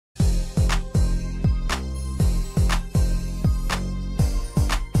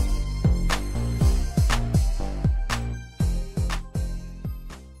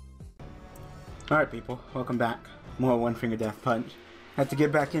Alright people, welcome back. More One Finger Death Punch. Had to get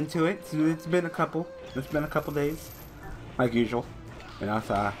back into it. It's been a couple days. Like usual. You know,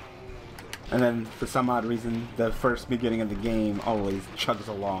 so, and then for some odd reason, the first beginning of the game always chugs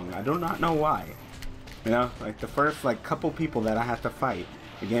along. I do not know why. You know, like the first couple people that I have to fight,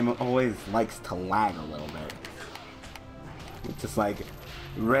 the game always likes to lag a little bit. It's just like,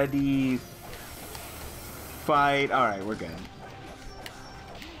 ready, fight, alright, we're good.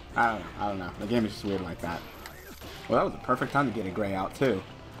 I don't know. The game is just weird like that. Well, that was the perfect time to get a gray out, too.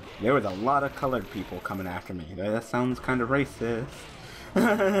 There was a lot of colored people coming after me. That sounds kind of racist.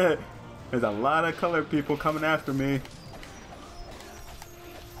 There's a lot of colored people coming after me.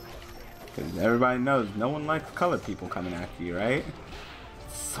 Because everybody knows no one likes colored people coming after you, right?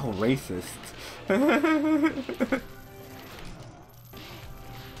 It's so racist.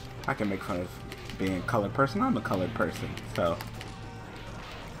 I can make fun of being a colored person. I'm a colored person, so...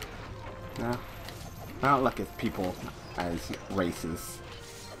 No, I don't look at people as races.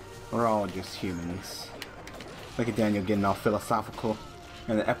 We're all just humans. Look at Daniel getting all philosophical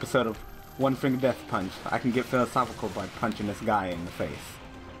in the episode of One Finger Death Punch. I can get philosophical by punching this guy in the face.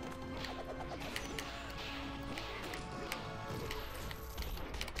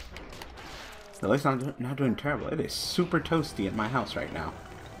 At least I'm not doing terrible. It is super toasty at my house right now.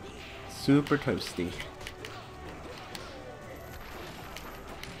 Super toasty.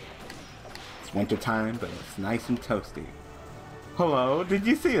 Winter time, but it's nice and toasty. Hello, did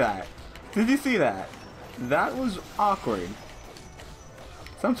you see that? Did you see that? That was awkward.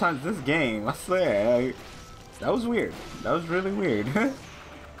 Sometimes this game, I swear, that was weird. That was really weird.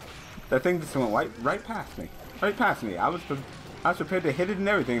 That thing just went right past me. Right past me. I was prepared to hit it and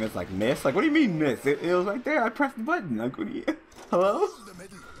everything. It's like, miss? Like, what do you mean miss? It was right there. I pressed the button. Like, what do you... Hello?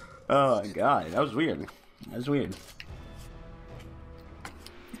 Oh my god, that was weird. That was weird.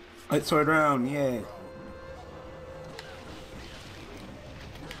 Let's sword round, yeah.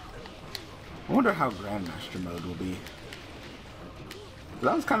 I wonder how Grandmaster mode will be.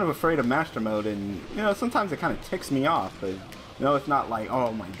 I was kind of afraid of Master mode, and you know, sometimes it kind of ticks me off, but you know, it's not like,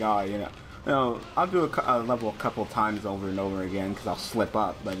 oh my god, you know, I'll do a level a couple times over and over again because I'll slip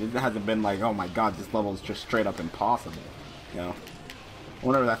up, but it hasn't been like, oh my god, this level is just straight up impossible, you know. I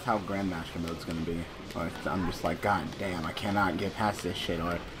wonder if that's how Grandmaster mode's gonna be. Or I'm just like, god damn, I cannot get past this shit,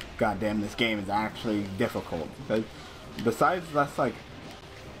 or god damn, this game is actually difficult. But besides that's like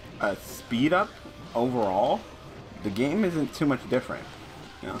a speed up overall, the game isn't too much different.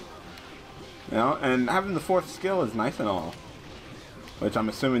 You know, and having the fourth skill is nice and all. Which I'm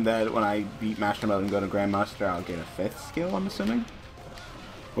assuming that when I beat Master Mode and go to Grandmaster, I'll get a fifth skill, I'm assuming.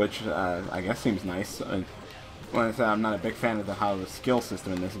 Which I guess seems nice. When I say I'm not a big fan of how the skill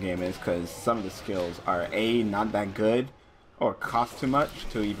system in this game is, because some of the skills are A, not that good, or cost too much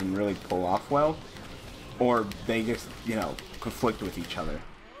to even really pull off well, or they just, you know, conflict with each other.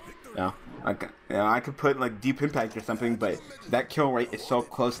 You know, like, you know, I could put like Deep Impact or something, but that kill rate is so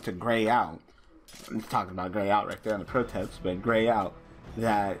close to Gray Out. I'm talking about Gray Out right there on the pro tips, but Gray Out,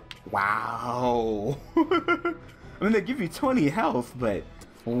 that, wow. I mean, they give you 20 health, but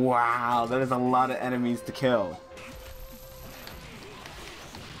wow, that is a lot of enemies to kill.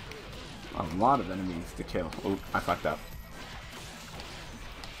 A lot of enemies to kill. Oh, I fucked up.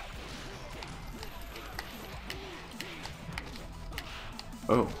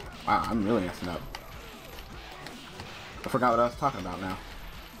 Oh, wow, I'm really messing up. I forgot what I was talking about now.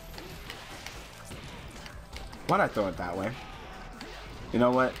 Why'd I throw it that way? You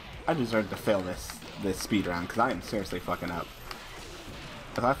know what? I deserve to fail this speed round, because I am seriously fucking up.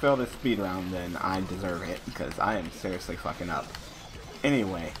 If I fail this speed round, then I deserve it, because I am seriously fucking up.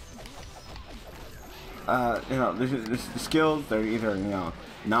 Anyway. You know, the skills, they're either, you know,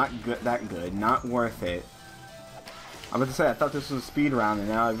 not that good, not worth it. I'm about to say, I thought this was a speed round, and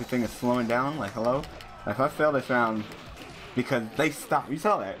now everything is slowing down. Like, hello? If I fail this round, because they stopped. You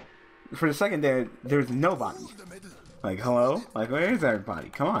saw that. For a second there, there's nobody. Like, hello? Like, where is everybody?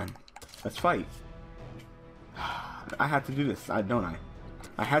 Come on. Let's fight. I have to do this, don't I?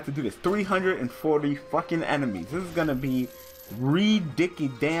 I have to do this. 340 fucking enemies. This is gonna be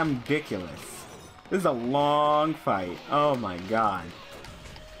ridiculous. This is a long fight. Oh my god.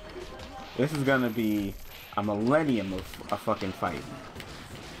 This is gonna be a millennium of a fucking fight.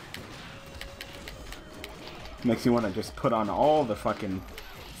 Makes you want to just put on all the fucking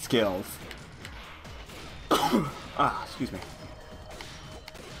skills. Ah, excuse me.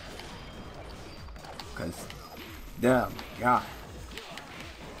 Because, oh my god.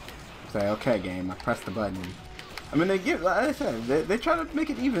 Say, okay, game, I pressed the button. I mean, they give, like I said, they try to make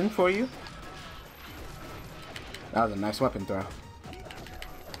it even for you. That was a nice weapon throw.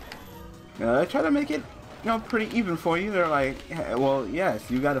 They try to make it, pretty even for you. They're like, hey, well, yes,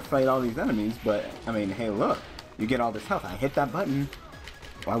 you got to fight all these enemies, but I mean, hey, look, you get all this health. I hit that button.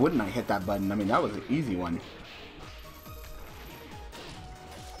 Why wouldn't I hit that button? I mean, that was an easy one.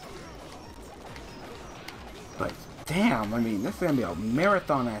 But damn, I mean, this is gonna be a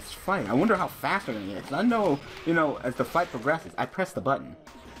marathon-ass fight. I wonder how fast they're gonna get. 'Cause I know, as the fight progresses, I press the button.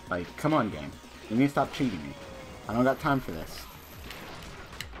 Like, come on, game. You need to stop cheating me. I don't got time for this.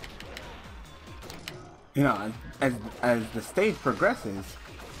 As the stage progresses,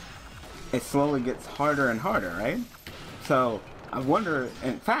 it slowly gets harder and harder, right? So I wonder,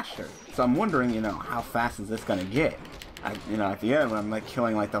 and faster. So I'm wondering, how fast is this gonna get? At the end when I'm like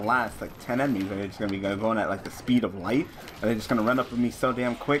killing like the last like 10 enemies, are they just gonna be going at like the speed of light? Are they just gonna run up with me so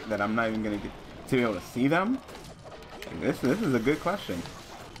damn quick that I'm not even gonna get to be able to see them? Like, this is a good question.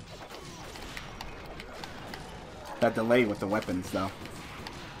 That delay with the weapons though.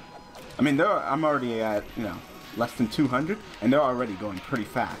 I mean, I'm already at less than 200, and they're already going pretty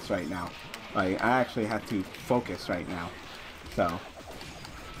fast right now. Like, I actually have to focus right now, so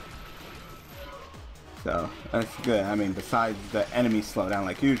that's good. I mean, besides the enemies slow down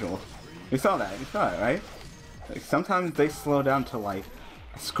like usual. You saw that, right? Like, sometimes they slow down to like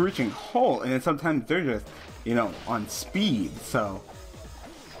a screeching halt, and then sometimes they're just, on speed, so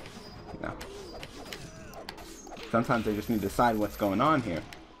sometimes they just need to decide what's going on here.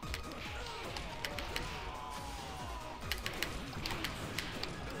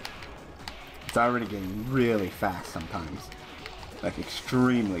 It's already getting really fast sometimes. Like,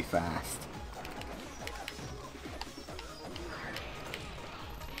 extremely fast.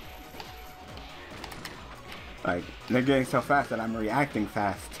 Like, they're getting so fast that I'm reacting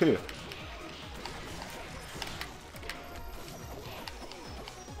fast too.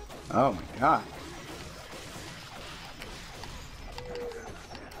 Oh my god.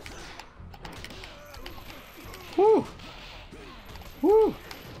 Woo! Woo!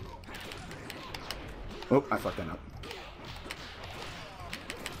 Oh, I fucked that up.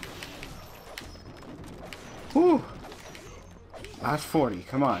 Woo! Last 40,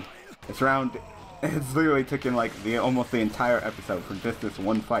 come on. It's round... It's literally taken like almost the entire episode for just this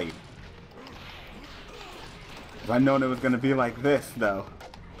one fight. If I'd known it was gonna be like this, though.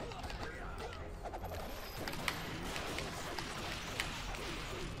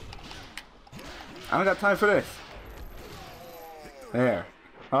 I don't got time for this. There.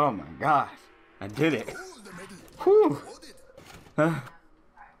 Oh my gosh. I did it. Whew.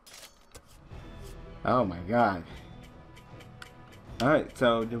 Oh my god. Alright,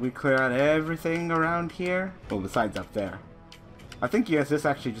 so did we clear out everything around here? Well, besides up there. I think, yes, this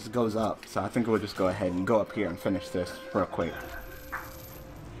actually just goes up. So I think we'll just go ahead and go up here and finish this real quick.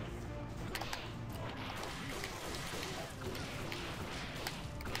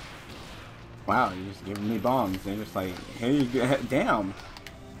 Wow, you're just giving me bombs. They're just like, here you go. Damn.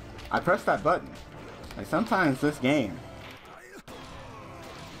 I pressed that button. Like, sometimes this game's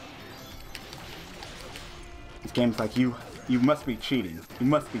like, you must be cheating. You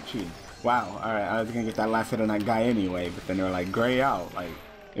must be cheating. Wow. All right. I was gonna get that last hit on that guy anyway, but then they were like gray out. Like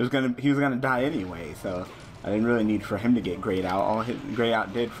he was gonna die anyway. So I didn't really need for him to get grayed out. All gray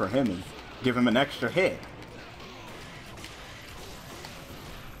out did for him is give him an extra hit.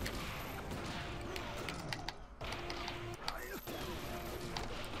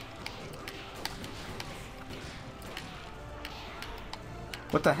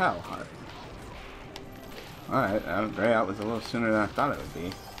 What the hell? Alright, gray out was a little sooner than I thought it would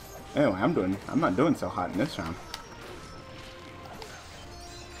be. Anyway, I'm not doing so hot in this round.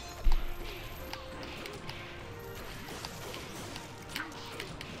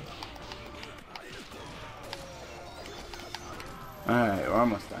 Alright, we're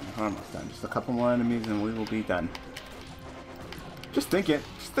almost done. Just a couple more enemies and we will be done. Just think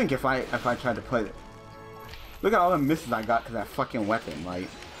if I tried to play it. Look at all the misses I got because that fucking weapon, like,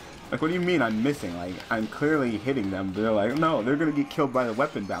 what do you mean I'm missing? Like, I'm clearly hitting them. They're like, no, they're gonna get killed by the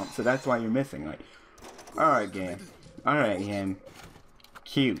weapon bounce, so that's why you're missing. Like, alright, game. Alright, game.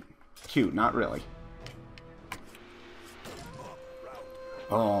 Cute. Cute, not really.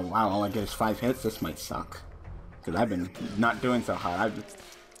 Oh, wow, all I get is 5 hits? This might suck. Because I've been not doing so hot.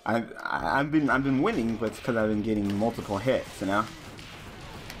 I've been winning, but it's because I've been getting multiple hits, you know?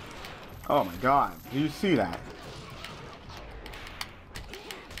 Oh my god, do you see that?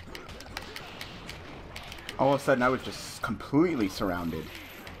 All of a sudden I was just completely surrounded.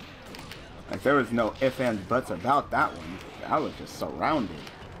 Like there was no ifs, ands, buts about that one. I was just surrounded.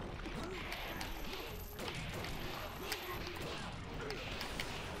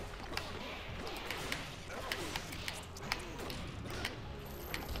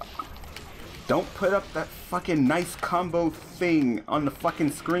 Don't put up that fucking nice combo thing on the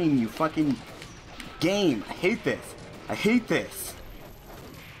fucking screen, you fucking game. I hate this. I hate this.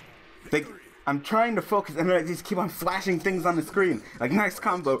 I'm trying to focus and I just keep on flashing things on the screen. Like, nice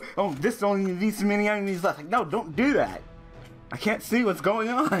combo. Oh, this only needs so many enemies left. Like, no, don't do that. I can't see what's going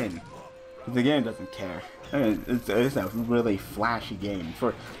on. The game doesn't care. It's a really flashy game.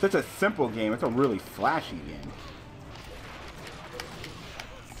 For such a simple game, it's a really flashy game.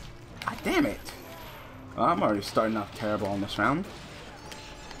 God damn it. Oh, I'm already starting off terrible on this round.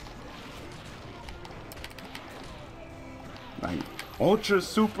 Like, ultra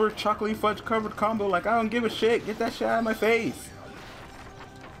super chocolate fudge covered combo. Like, I don't give a shit. Get that shit out of my face.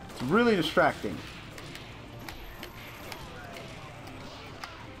 It's really distracting.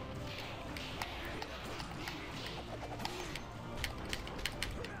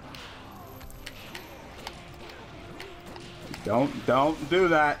 Don't do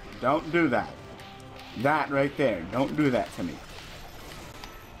that. Don't do that. That right there. Don't do that to me.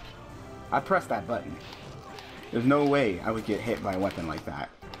 I pressed that button. There's no way I would get hit by a weapon like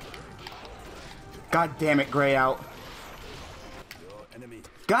that. God damn it, Gray out.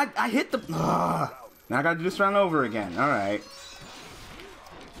 God, I hit the... Ugh. Now I gotta do this round over again. Alright.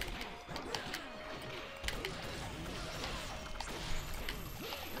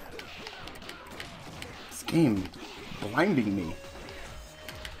 This game blinding me.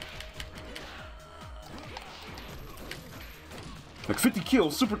 Like 50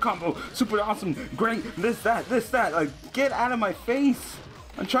 kills, super combo, super awesome, great, this, that. Like, get out of my face.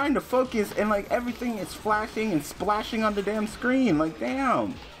 I'm trying to focus and like everything is flashing and splashing on the damn screen. Like,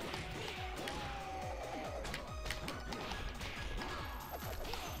 damn.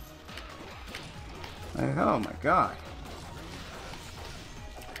 Like, oh my god.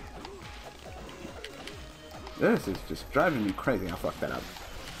 This is just driving me crazy. I fucked that up.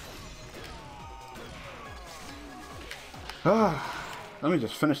 Let me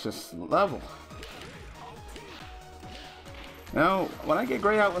just finish this level. Now, when I get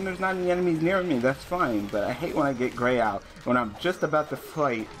gray out when there's not any enemies near me, that's fine. But I hate when I get gray out when I'm just about to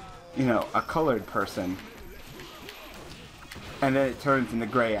fight, you know, a colored person. And then it turns into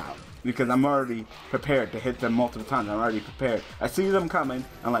gray out. Because I'm already prepared to hit them multiple times. I'm already prepared. I see them coming.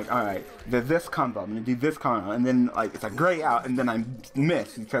 I'm like, alright, there's this combo. I'm gonna do this combo. And then like it's a gray out and then I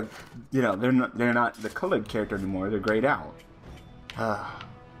miss because, you know, they're not the colored character anymore. They're grayed out. Am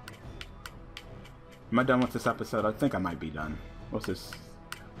I done with this episode? I think I might be done. What's this?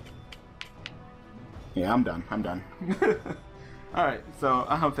 Yeah, I'm done. I'm done. Alright, so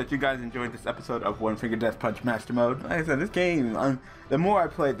I hope that you guys enjoyed this episode of One Finger Death Punch Master Mode. Like I said, this game, the more I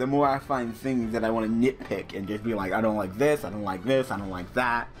play it, the more I find things that I want to nitpick and just be like, I don't like this, I don't like this, I don't like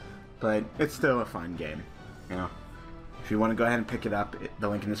that. But it's still a fun game, you know. If you want to go ahead and pick it up, the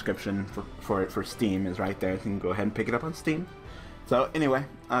link in the description for Steam is right there. You can go ahead and pick it up on Steam. So anyway,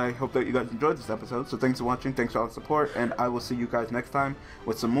 I hope that you guys enjoyed this episode. So thanks for watching, thanks for all the support, and I will see you guys next time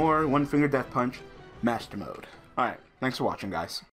with some more One Finger Death Punch Master Mode. Alright, thanks for watching, guys.